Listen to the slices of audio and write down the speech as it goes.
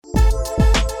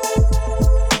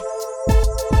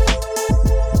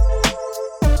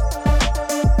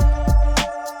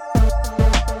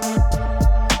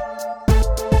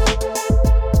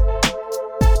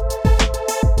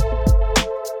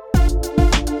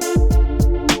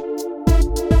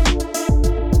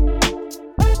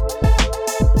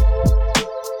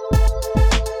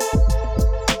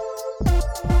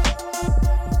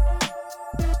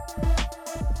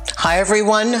Hi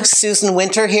everyone, Susan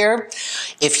Winter here.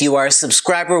 If you are a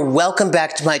subscriber, welcome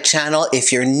back to my channel.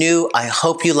 If you're new, I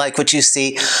hope you like what you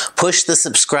see. Push the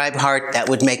subscribe heart, that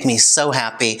would make me so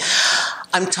happy.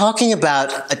 I'm talking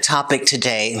about a topic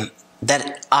today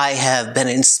that I have been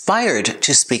inspired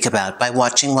to speak about by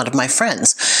watching one of my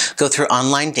friends go through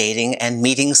online dating and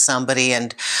meeting somebody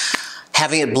and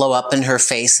having it blow up in her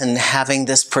face and having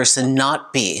this person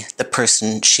not be the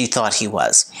person she thought he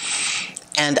was.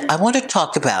 And I want to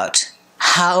talk about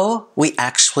how we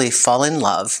actually fall in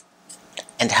love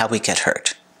and how we get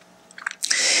hurt.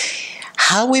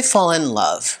 How we fall in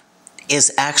love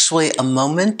is actually a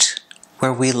moment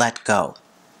where we let go.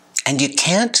 And you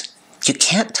can't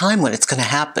time when it's going to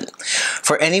happen.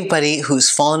 For anybody who's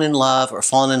fallen in love or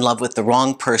fallen in love with the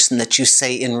wrong person that you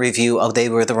say in review, oh, they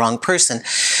were the wrong person,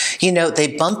 you know,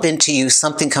 they bump into you,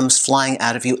 something comes flying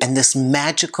out of you, and this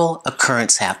magical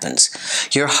occurrence happens.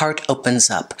 Your heart opens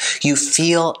up. You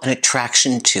feel an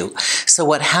attraction to. So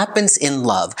what happens in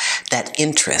love, that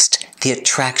interest, the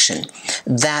attraction,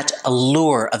 that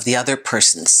allure of the other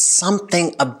person,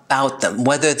 something about them,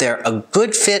 whether they're a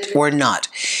good fit or not,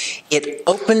 it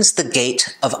opens the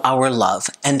gate of our love,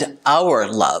 and our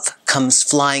love comes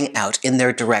flying out in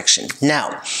their direction.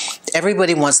 Now,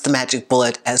 everybody wants the magic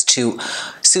bullet as to,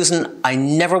 Susan, I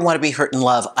never want to be hurt in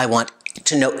love. I want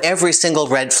to know every single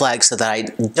red flag so that I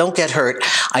don't get hurt.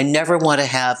 I never want to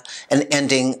have an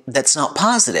ending that's not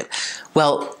positive.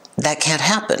 Well, that can't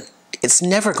happen. It's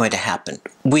never going to happen.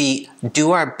 We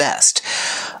do our best.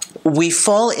 We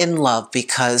fall in love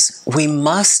because we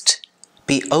must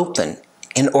be open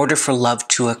in order for love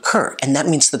to occur, and that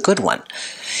means the good one.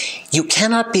 You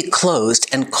cannot be closed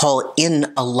and call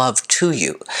in a love to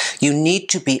you. You need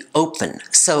to be open.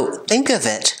 So think of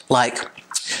it like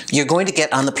you're going to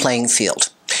get on the playing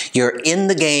field. You're in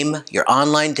the game, you're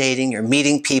online dating, you're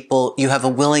meeting people, you have a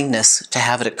willingness to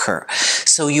have it occur.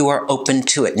 So you are open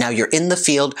to it. Now you're in the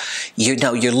field, you're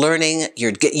learning,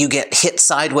 you get hit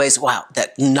sideways, wow,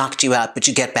 that knocked you out, but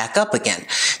you get back up again.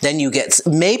 Then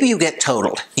maybe you get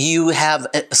totaled. You have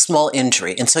a small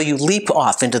injury, and so you leap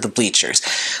off into the bleachers.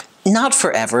 Not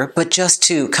forever, but just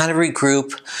to kind of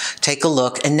regroup, take a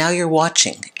look, and now you're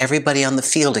watching everybody on the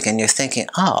field again. You're thinking,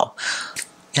 oh,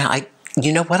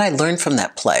 you know what I learned from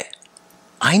that play?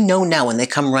 I know now when they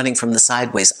come running from the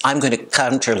sideways, I'm going to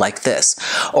counter like this.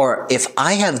 Or if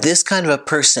I have this kind of a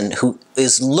person who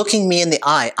is looking me in the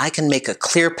eye, I can make a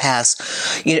clear pass.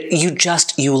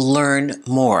 You learn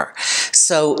more.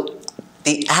 So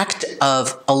the act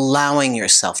of allowing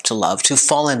yourself to love, to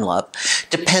fall in love,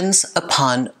 depends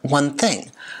upon one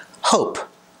thing: hope.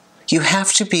 You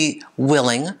have to be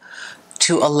willing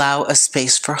to allow a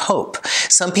space for hope.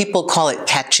 Some people call it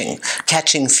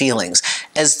catching feelings,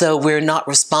 as though we're not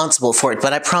responsible for it.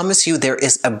 But I promise you, there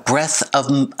is a breath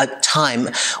of a time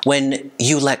when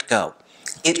you let go.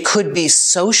 It could be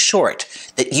so short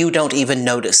that you don't even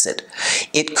notice it.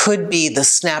 It could be the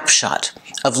snapshot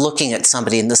of looking at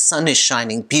somebody and the sun is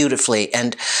shining beautifully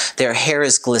and their hair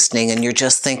is glistening and you're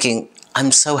just thinking,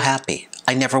 I'm so happy.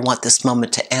 I never want this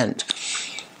moment to end.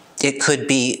 It could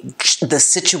be the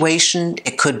situation,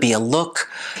 it could be a look,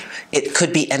 it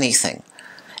could be anything.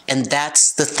 And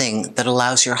that's the thing that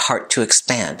allows your heart to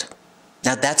expand.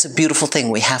 Now that's a beautiful thing,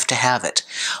 we have to have it.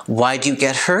 Why do you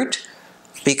get hurt?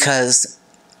 Because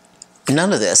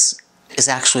none of this is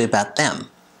actually about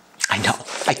them. I know,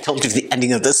 I told you the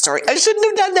ending of this story. I shouldn't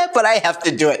have done that, but I have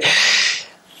to do it.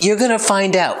 You're gonna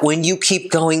find out when you keep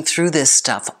going through this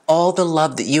stuff, all the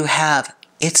love that you have,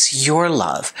 it's your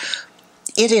love.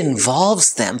 It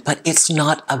involves them, but it's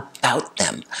not about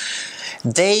them.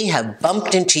 They have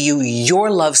bumped into you,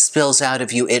 your love spills out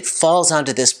of you, it falls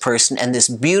onto this person, and this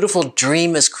beautiful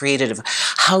dream is created of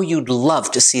how you'd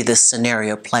love to see this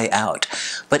scenario play out.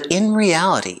 But in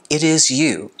reality, it is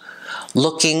you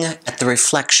looking at the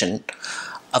reflection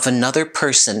of another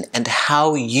person and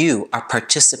how you are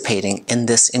participating in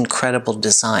this incredible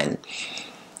design.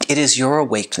 It is your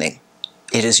awakening.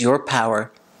 It is your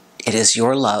power. It is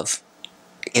your love.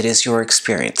 It is your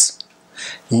experience.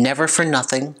 Never for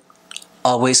nothing,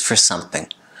 always for something.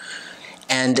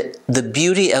 And the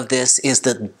beauty of this is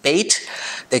the bait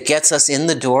that gets us in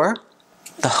the door,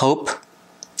 the hope,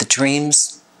 the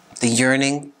dreams, the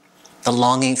yearning, the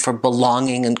longing for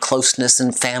belonging and closeness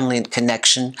and family and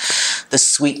connection, the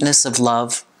sweetness of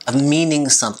love, of meaning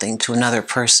something to another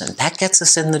person. That gets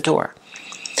us in the door.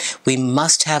 We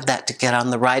must have that to get on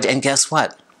the ride. And guess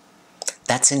what?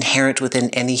 That's inherent within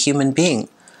any human being.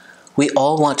 We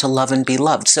all want to love and be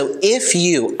loved. So if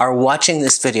you are watching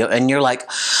this video and you're like,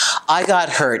 I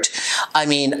got hurt, I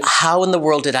mean, how in the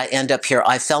world did I end up here?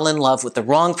 I fell in love with the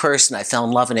wrong person. I fell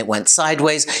in love and it went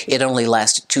sideways. It only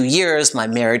lasted 2 years. My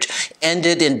marriage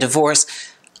ended in divorce.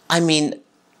 I mean,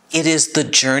 it is the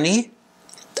journey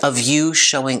of you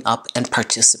showing up and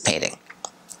participating.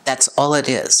 That's all it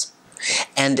is.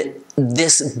 And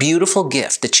this beautiful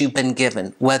gift that you've been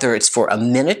given, whether it's for a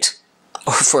minute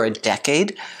or for a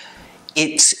decade,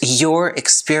 it's your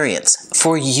experience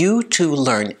for you to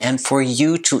learn and for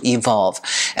you to evolve.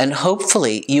 And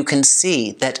hopefully you can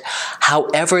see that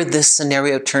however this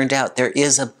scenario turned out, there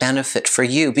is a benefit for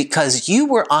you because you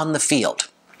were on the field.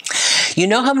 You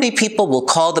know how many people will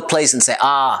call the place and say,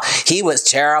 he was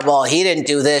terrible, he didn't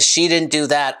do this, she didn't do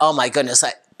that, oh my goodness.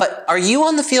 But are you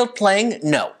on the field playing?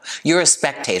 No, you're a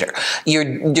spectator.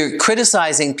 You're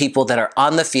criticizing people that are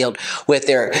on the field with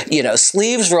their,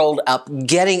 sleeves rolled up,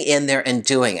 getting in there and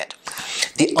doing it.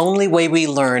 The only way we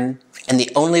learn and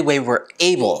the only way we're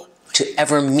able to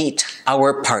ever meet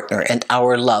our partner and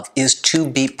our love is to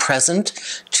be present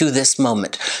to this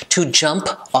moment, to jump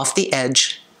off the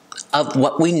edge of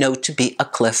what we know to be a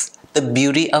cliff, the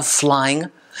beauty of flying,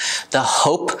 the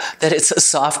hope that it's a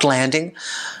soft landing.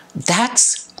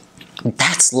 That's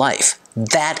life.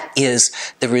 That is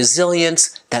the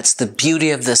resilience. That's the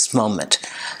beauty of this moment.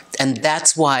 And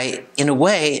that's why, in a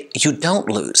way, you don't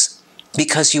lose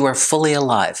because you are fully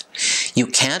alive. You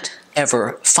can't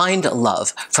ever find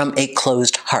love from a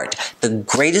closed heart. The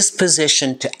greatest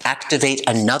position to activate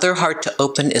another heart to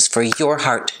open is for your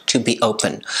heart to be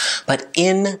open. But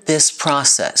in this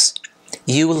process,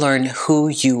 you learn who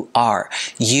you are.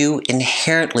 You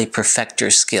inherently perfect your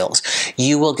skills.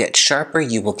 You will get sharper.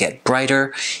 You will get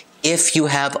brighter. If you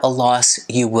have a loss,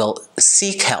 you will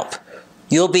seek help.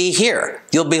 You'll be here.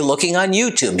 You'll be looking on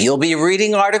YouTube. You'll be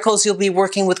reading articles. You'll be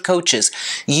working with coaches.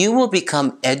 You will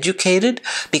become educated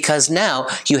because now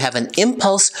you have an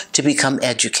impulse to become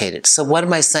educated. So what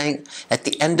am I saying? At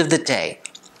the end of the day,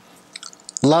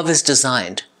 love is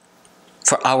designed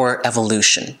for our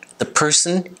evolution. The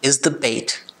person is the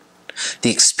bait. The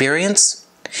experience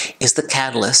is the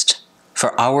catalyst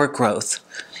for our growth.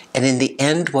 And in the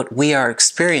end, what we are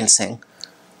experiencing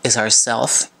is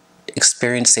ourself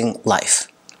experiencing life.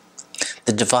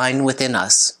 The divine within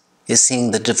us is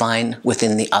seeing the divine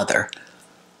within the other.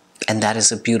 And that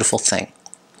is a beautiful thing.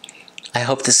 I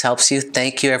hope this helps you.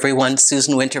 Thank you, everyone.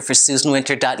 Susan Winter for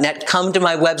SusanWinter.net. Come to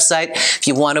my website. If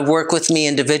you want to work with me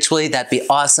individually, that'd be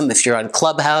awesome. If you're on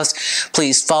Clubhouse,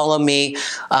 please follow me.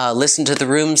 Listen to the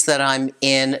rooms that I'm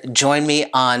in. Join me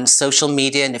on social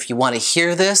media. And if you want to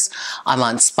hear this, I'm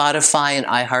on Spotify and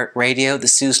iHeartRadio, The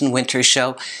Susan Winter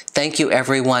Show. Thank you,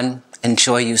 everyone.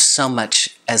 Enjoy you so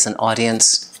much as an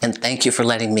audience. And thank you for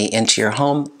letting me into your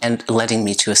home and letting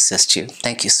me to assist you.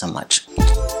 Thank you so much.